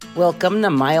Welcome to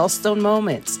Milestone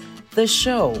Moments, the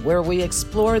show where we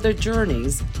explore the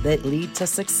journeys that lead to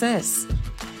success.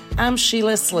 I'm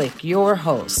Sheila Slick, your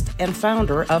host and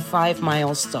founder of 5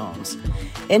 Milestones.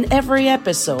 In every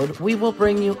episode, we will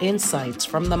bring you insights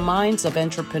from the minds of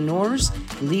entrepreneurs,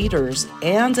 leaders,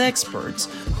 and experts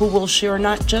who will share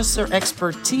not just their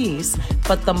expertise,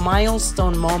 but the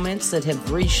milestone moments that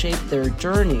have reshaped their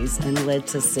journeys and led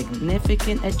to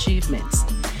significant achievements.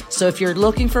 So if you're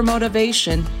looking for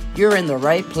motivation, you're in the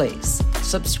right place.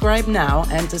 Subscribe now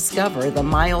and discover the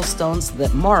milestones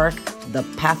that mark the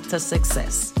path to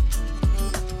success.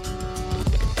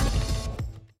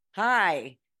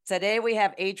 Hi, today we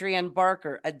have Adrienne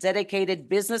Barker, a dedicated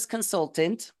business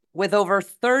consultant with over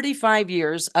 35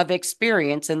 years of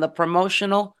experience in the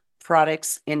promotional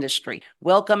products industry.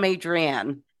 Welcome,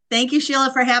 Adrienne. Thank you,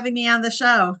 Sheila, for having me on the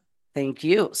show. Thank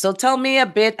you. So tell me a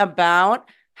bit about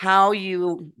how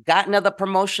you got into the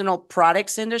promotional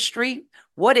products industry,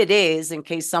 what it is, in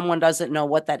case someone doesn't know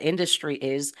what that industry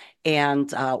is,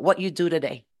 and what you do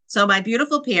today. So my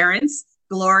beautiful parents,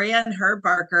 Gloria and Herb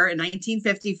Barker, in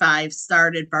 1955,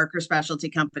 started Barker Specialty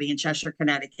Company in Cheshire,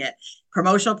 Connecticut.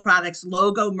 Promotional products,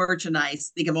 logo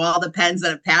merchandise. Think of all the pens that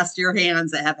have passed your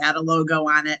hands that have had a logo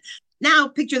on it. Now,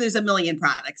 picture there's a million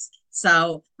products.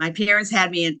 So my parents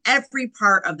had me in every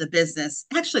part of the business.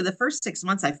 Actually, the first 6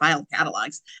 months I filed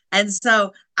catalogs. And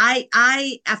so I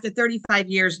after 35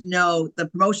 years, know the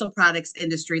promotional products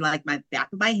industry like my back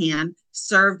of my hand,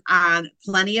 served on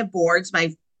plenty of boards.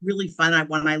 My really fun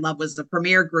one I love was the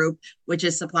Premier Group, which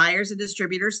is suppliers and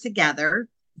distributors together.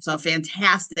 So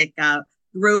fantastic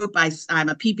group. I'm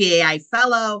a PPAI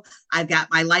fellow. I've got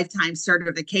my lifetime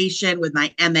certification with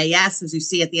my MAS, as you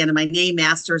see at the end of my name,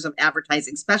 Masters of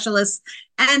Advertising Specialists.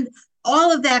 And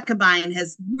all of that combined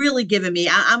has really given me,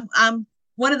 I'm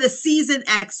one of the seasoned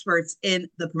experts in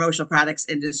the promotional products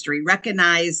industry,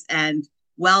 recognized and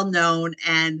well-known,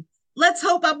 and let's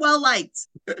hope I'm well-liked.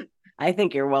 I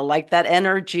think you're well-liked. That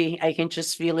energy, I can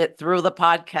just feel it through the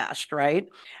podcast, right?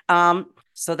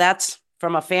 So that's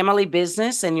from a family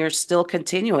business, and you're still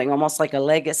continuing, almost like a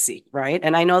legacy, right?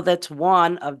 And I know that's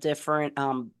one of different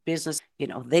business,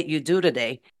 that you do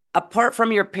today. Apart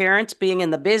from your parents being in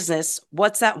the business,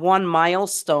 what's that one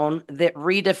milestone that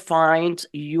redefined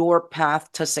your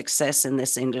path to success in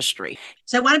this industry?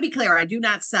 So I want to be clear, I do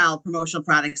not sell promotional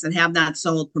products and have not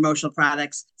sold promotional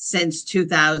products since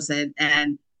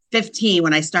 2015,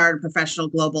 when I started Professional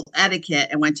Global Etiquette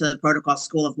and went to the Protocol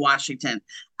School of Washington.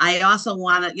 I also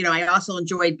I also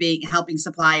enjoyed helping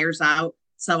suppliers out.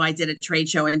 So I did a trade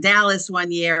show in Dallas one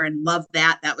year and loved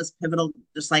that. That was pivotal.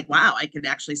 Just like, wow, I could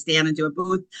actually stand and do a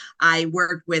booth. I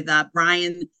worked with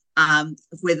Brian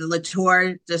with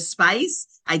Latour de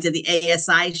Spice. I did the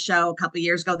ASI show a couple of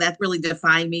years ago. That really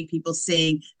defined me. People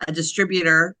seeing a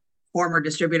former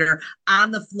distributor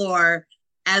on the floor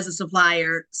as a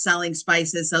supplier selling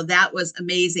spices. So that was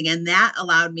amazing. And that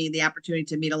allowed me the opportunity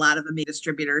to meet a lot of the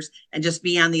distributors and just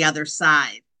be on the other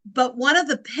side. But one of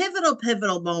the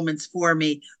pivotal moments for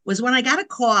me was when I got a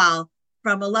call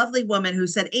from a lovely woman who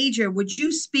said, Adrienne, would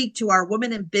you speak to our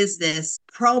Women in Business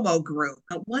promo group?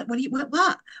 What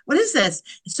is this?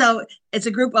 So it's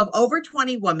a group of over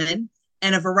 20 women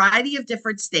in a variety of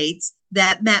different states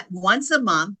that met once a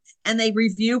month, and they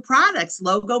review products,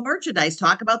 logo merchandise,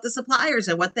 talk about the suppliers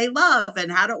and what they love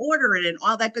and how to order it and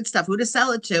all that good stuff, who to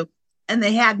sell it to. And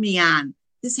they had me on.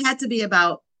 This had to be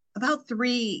about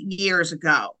 3 years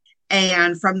ago.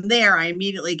 And from there, I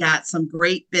immediately got some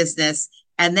great business.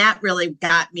 And that really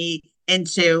got me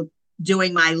into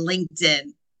doing my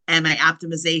LinkedIn and my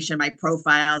optimization, my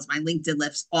profiles, my LinkedIn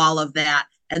lists, all of that.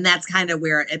 And that's kind of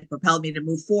where it propelled me to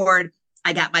move forward.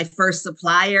 I got my first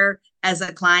supplier as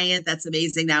a client. That's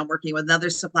amazing. Now I'm working with another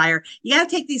supplier. You got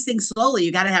to take these things slowly.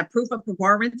 You got to have proof of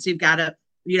performance. You've got to,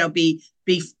 be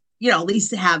at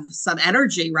least have some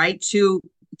energy, right, to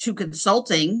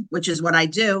consulting, which is what I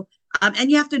do.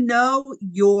 And you have to know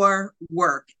your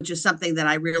work, which is something that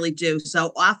I really do.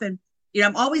 So often,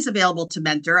 I'm always available to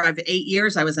mentor. I've 8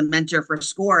 years. I was a mentor for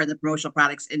SCORE in the promotional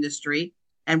products industry.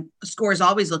 And SCORE is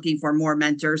always looking for more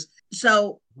mentors.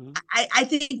 So I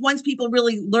think once people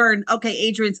really learn, okay,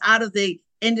 Adrienne's out of the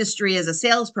industry as a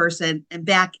salesperson and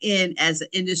back in as an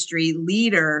industry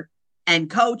leader and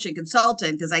coach and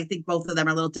consultant, because I think both of them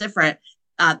are a little different,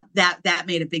 that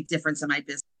made a big difference in my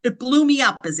business. It blew me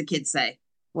up, as the kids say.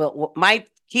 Well, my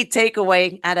key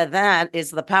takeaway out of that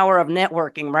is the power of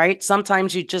networking, right?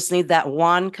 Sometimes you just need that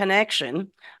one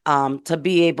connection to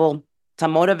be able to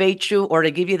motivate you or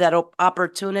to give you that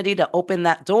opportunity to open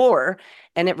that door.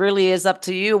 And it really is up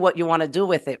to you what you want to do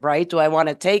with it, right? Do I want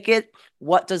to take it?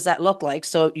 What does that look like?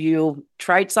 So you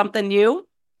tried something new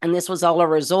And this was all a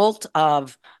result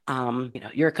of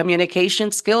your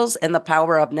communication skills and the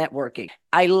power of networking.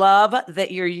 I love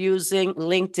that you're using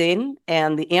LinkedIn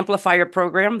and the Amplifier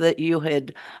program that you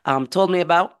had told me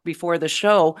about before the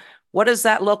show. What does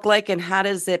that look like, and how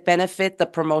does it benefit the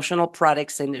promotional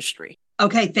products industry?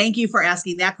 Okay, thank you for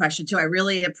asking that question too. I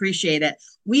really appreciate it.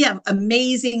 We have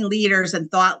amazing leaders and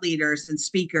thought leaders and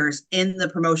speakers in the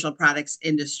promotional products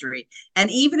industry.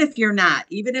 And even if you're not,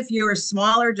 even if you're a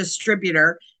smaller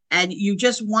distributor and you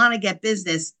just want to get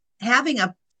business,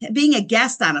 being a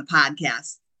guest on a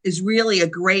podcast is really a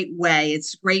great way.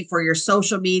 It's great for your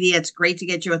social media. It's great to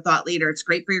get you a thought leader. It's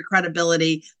great for your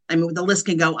credibility. I mean, the list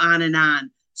can go on and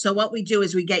on. So what we do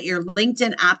is we get your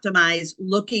LinkedIn optimized,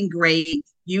 looking great,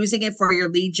 using it for your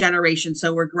lead generation.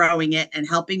 So we're growing it and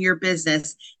helping your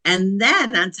business. And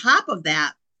then on top of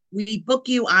that, we book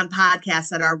you on podcasts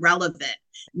that are relevant,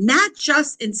 not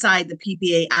just inside the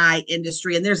PPAI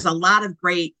industry. And there's a lot of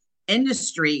great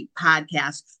industry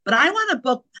podcasts, but I want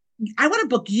to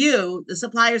book you, the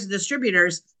suppliers and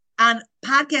distributors, on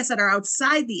podcasts that are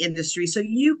outside the industry, so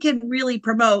you can really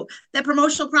promote that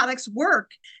promotional products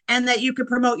work and that you can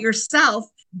promote yourself,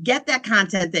 get that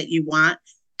content that you want.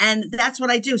 And that's what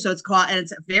I do. So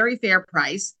it's a very fair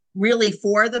price, really,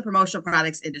 for the promotional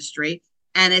products industry.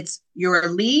 And it's your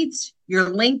leads,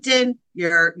 your LinkedIn,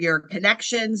 your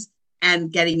connections,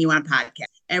 and getting you on podcast.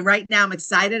 And right now I'm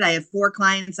excited. I have 4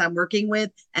 clients I'm working with,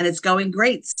 and it's going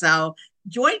great. So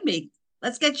join me.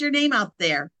 Let's get your name out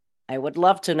there. I would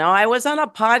love to know. I was on a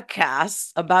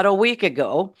podcast about a week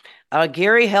ago,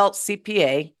 Gary Helt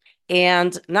CPA,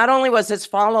 and not only was his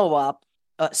follow-up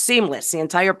seamless, the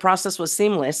entire process was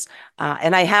seamless,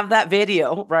 and I have that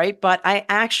video, right? But I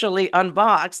actually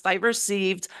unboxed, I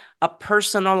received a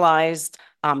personalized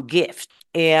gift,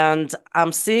 and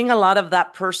I'm seeing a lot of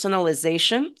that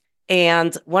personalization.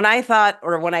 And when I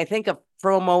think of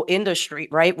promo industry,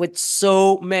 right, with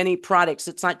so many products,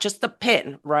 it's not just the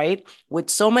pin, right?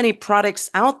 With so many products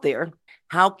out there,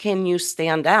 how can you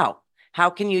stand out?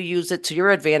 How can you use it to your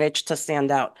advantage to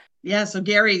stand out? Yeah, so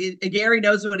Gary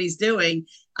knows what he's doing,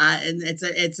 and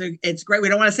it's great. We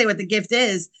don't want to say what the gift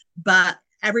is, but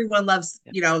everyone loves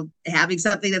having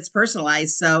something that's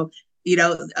personalized. So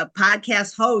a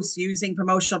podcast host using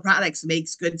promotional products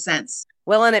makes good sense.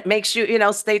 Well, and it makes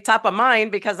you, stay top of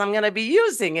mind because I'm going to be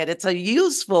using it. It's a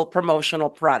useful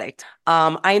promotional product.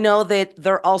 I know that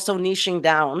they're also niching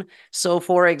down. So,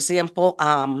 for example,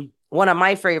 one of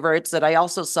my favorites that I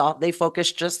also saw, they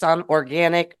focus just on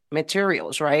organic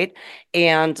materials, right?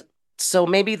 And so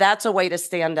maybe that's a way to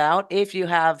stand out. If you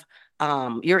have,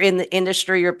 you're in the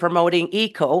industry, you're promoting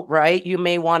eco, right? You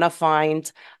may want to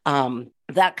find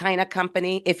that kind of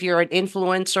company. If you're an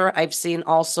influencer, I've seen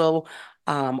also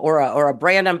or a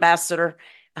brand ambassador,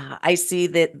 I see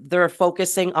that they're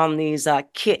focusing on these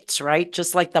kits, right?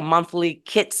 Just like the monthly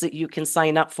kits that you can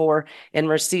sign up for and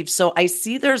receive. So I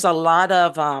see there's a lot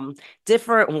of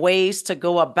different ways to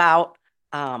go about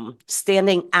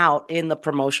standing out in the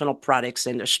promotional products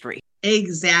industry.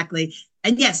 Exactly.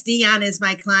 And yes, Dion is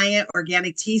my client,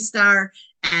 Organic Tea Star,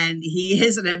 and he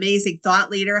is an amazing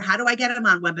thought leader. How do I get him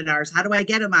on webinars? How do I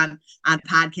get him on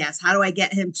podcasts? How do I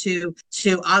get him to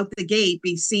out the gate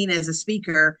be seen as a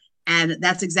speaker? And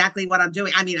that's exactly what I'm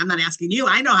doing. I mean, I'm not asking you.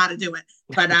 I know how to do it.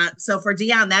 But so for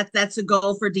Dion, that's a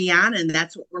goal for Dion, and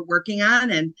that's what we're working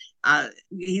on. And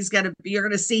you're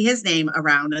going to see his name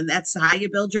around, and that's how you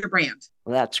build your brand.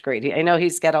 Well, that's great. I know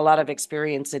he's got a lot of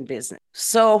experience in business.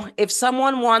 So if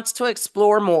someone wants to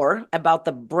explore more about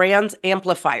the brand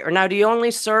amplifier, now, do you only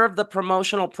serve the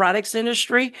promotional products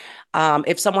industry?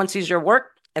 If someone sees your work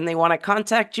and they want to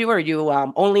contact you, are you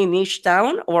only niche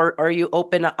down, or are you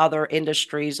open to other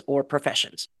industries or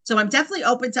professions? So I'm definitely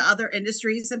open to other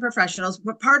industries and professionals,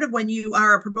 but part of when you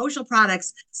are a promotional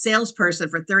products salesperson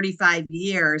for 35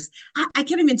 years, I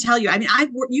can't even tell you. I mean,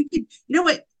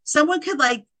 someone could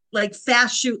like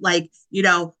fast shoot,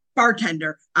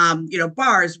 bartender,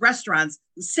 bars, restaurants,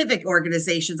 civic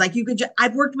organizations.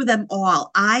 I've worked with them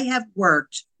all. I have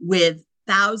worked with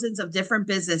thousands of different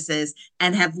businesses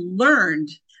and have learned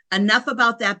enough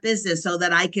about that business so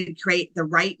that I could create the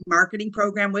right marketing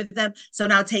program with them. So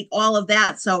now take all of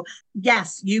that. So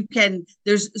yes, you can,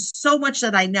 there's so much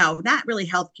that I know, not really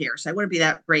healthcare. So I wouldn't be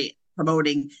that great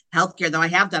promoting healthcare, though I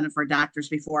have done it for doctors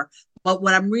before. But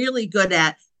what I'm really good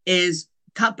at is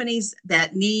companies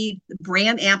that need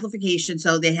brand amplification.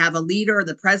 So they have a leader,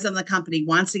 the president of the company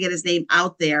wants to get his name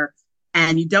out there,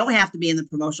 and you don't have to be in the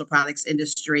promotional products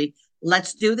industry.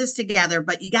 Let's do this together,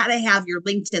 but you got to have your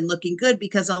LinkedIn looking good,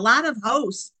 because a lot of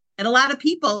hosts and a lot of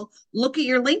people look at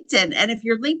your LinkedIn. And if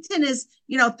your LinkedIn is,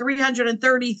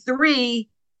 333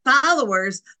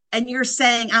 followers, and you're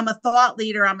saying, I'm a thought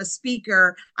leader, I'm a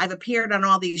speaker, I've appeared on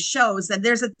all these shows, then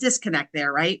there's a disconnect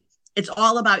there, right? It's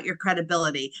all about your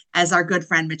credibility, as our good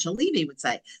friend Mitchell Levy would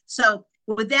say. So,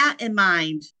 with that in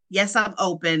mind, yes, I'm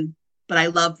open, but I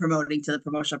love promoting to the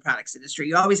promotional products industry.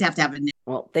 You always have to have a new.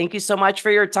 Well, thank you so much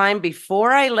for your time.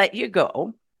 Before I let you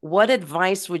go, what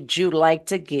advice would you like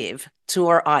to give to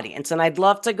our audience? And I'd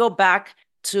love to go back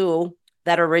to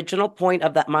that original point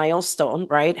of that milestone,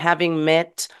 right? Having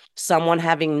met someone,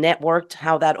 having networked,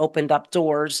 how that opened up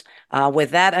doors.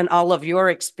 With that and all of your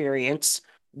experience,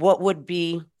 what would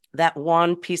be that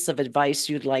one piece of advice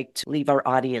you'd like to leave our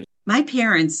audience? My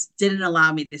parents didn't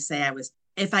allow me to say I was,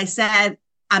 if I said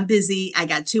I'm busy, I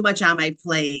got too much on my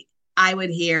plate, I would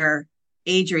hear,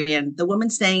 Adrienne, the woman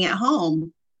staying at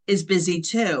home is busy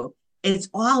too. It's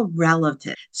all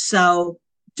relative. So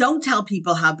don't tell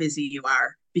people how busy you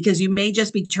are, because you may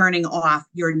just be turning off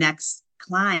your next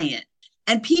client.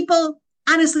 And people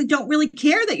honestly don't really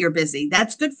care that you're busy.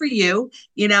 That's good for you.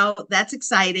 That's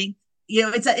exciting.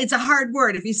 It's a hard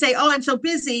word. If you say, oh, I'm so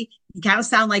busy, you kind of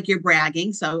sound like you're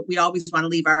bragging. So we always want to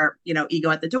leave our, ego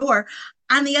at the door.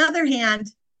 On the other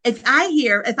hand, if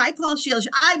I call Sheila,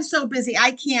 I'm so busy,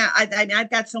 I can't, I've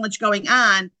got so much going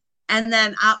on. And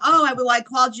then, I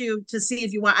called you to see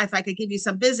if I could give you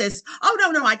some business.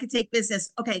 Oh, no, I could take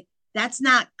business. Okay. That's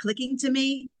not clicking to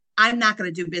me. I'm not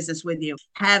going to do business with you.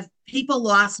 Have people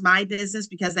lost my business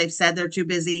because they've said they're too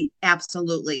busy?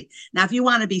 Absolutely. Now, if you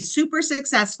want to be super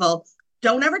successful,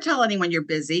 don't ever tell anyone you're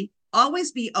busy.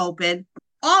 Always be open.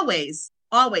 Always,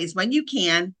 when you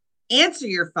can, answer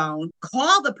your phone,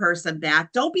 call the person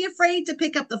back. Don't be afraid to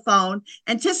pick up the phone.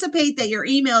 Anticipate that your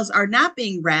emails are not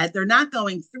being read. They're not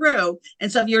going through.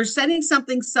 And so if you're sending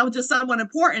something to someone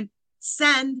important,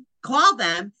 call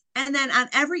them. And then on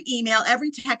every email,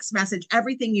 every text message,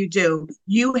 everything you do,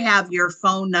 you have your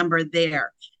phone number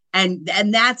there. And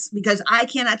that's because I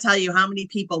cannot tell you how many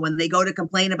people, when they go to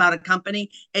complain about a company,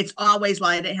 it's always, well,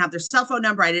 I didn't have their cell phone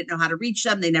number. I didn't know how to reach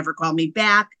them. They never called me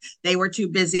back. They were too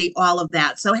busy, all of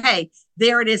that. So, hey,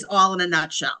 there it is, all in a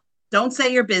nutshell. Don't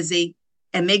say you're busy,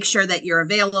 and make sure that you're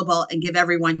available, and give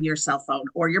everyone your cell phone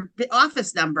or your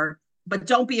office number, but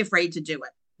don't be afraid to do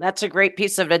it. That's a great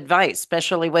piece of advice,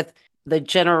 especially with the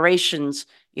generations,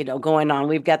 going on.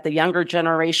 We've got the younger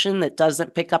generation that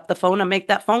doesn't pick up the phone and make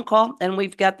that phone call. And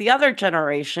we've got the other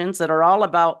generations that are all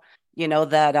about,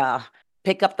 that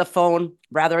pick up the phone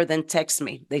rather than text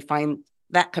me. They find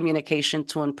that communication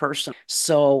too in person.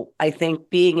 So I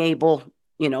think being able,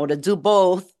 to do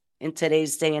both in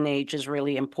today's day and age is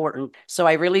really important. So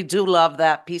I really do love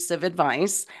that piece of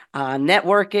advice.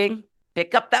 Networking,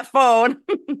 pick up that phone,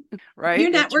 right?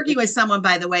 You're networking with someone,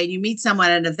 by the way, and you meet someone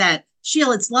at an event.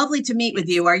 Sheila, it's lovely to meet with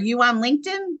you. Are you on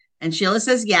LinkedIn? And Sheila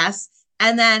says yes.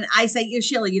 And then I say,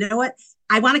 Sheila, you know what?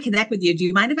 I want to connect with you. Do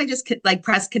you mind if I just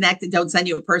press connect and don't send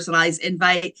you a personalized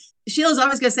invite? Sheila's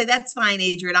always going to say, that's fine,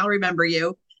 Adrienne. I'll remember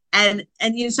you. And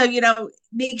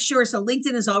make sure. So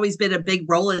LinkedIn has always been a big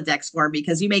Rolodex for me,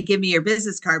 because you may give me your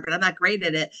business card, but I'm not great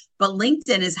at it. But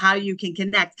LinkedIn is how you can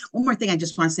connect. One more thing I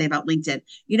just want to say about LinkedIn.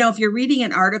 If you're reading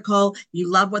an article, you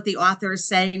love what the author is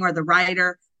saying or the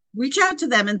writer, reach out to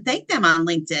them and thank them on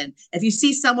LinkedIn. If you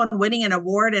see someone winning an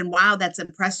award and wow, that's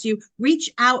impressed you,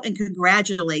 reach out and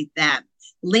congratulate them.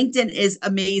 LinkedIn is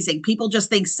amazing. People just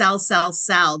think sell, sell,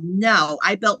 sell. No,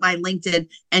 I built my LinkedIn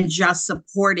and just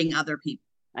supporting other people.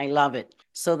 I love it.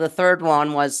 So the third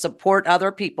one was support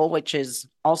other people, which is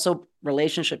also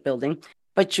relationship building.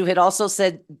 But you had also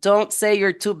said, don't say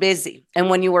you're too busy. And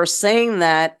when you were saying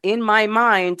that, in my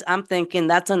mind, I'm thinking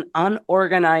that's an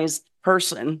unorganized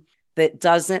person that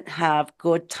doesn't have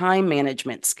good time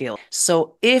management skills.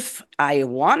 So if I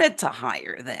wanted to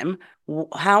hire them,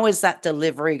 how is that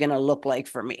delivery going to look like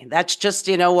for me? That's just,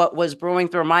 what was brewing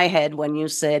through my head when you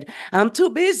said, I'm too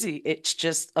busy. It's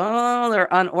just, they're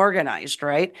unorganized,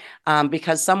 right?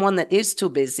 Because someone that is too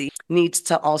busy needs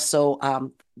to also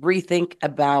rethink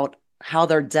about how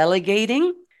they're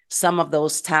delegating some of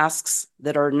those tasks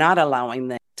that are not allowing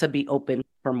them to be open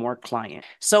for more clients.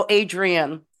 So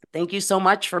Adrienne, thank you so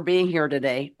much for being here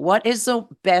today. What is the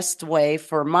best way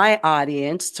for my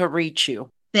audience to reach you?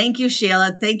 Thank you,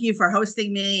 Sheila. Thank you for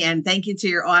hosting me. And thank you to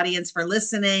your audience for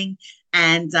listening.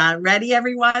 And ready,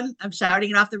 everyone? I'm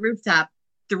shouting it off the rooftop.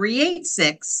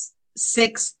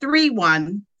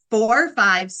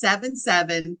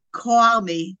 386-631-4577. Call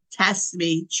me, test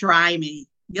me, try me.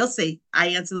 You'll see. I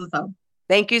answer the phone.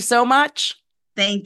 Thank you so much. Thank you.